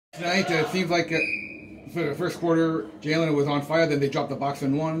Tonight, it seems like for the first quarter, Jalen was on fire. Then they dropped the box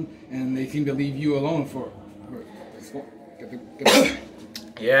and won, and they seem to leave you alone for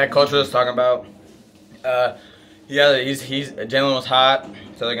Yeah, coach was talking about. Yeah, Jalen was hot,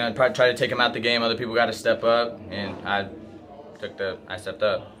 so they're gonna try to take him out the game. Other people got to step up, and I stepped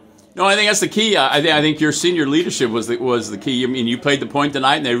up. No, I think that's the key. I think your senior leadership was the key. I mean, you played the point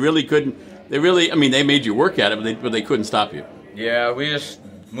tonight, and they really couldn't. I mean, they made you work at it, but they couldn't stop you. Yeah, we just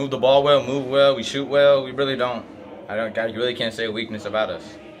move the ball well, move well, we shoot well. We really don't. I really can't say a weakness about us.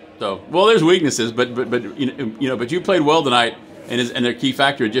 So, well, there's weaknesses, but but you played well tonight, and their key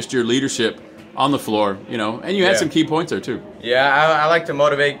factor is just your leadership on the floor, and you had some key points there too. Yeah, I like to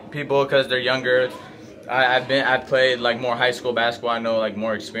motivate people because they're younger. I've played like more high school basketball. I know like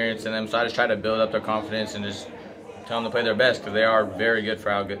more experience in them, so I just try to build up their confidence and just tell them to play their best because they are very good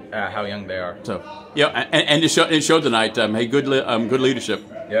for how young they are. So yeah, and it showed tonight. Hey, good leadership.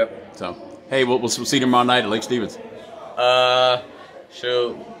 Yep. So hey, we'll see you tomorrow night at Lake Stevens.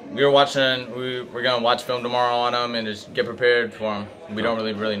 Shoot, we're gonna watch film tomorrow on them and just get prepared for them. We don't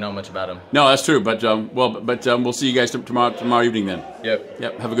really know much about them. No, that's true. But we'll see you guys tomorrow evening then. Yep.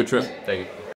 Yep. Have a good trip. Thank you.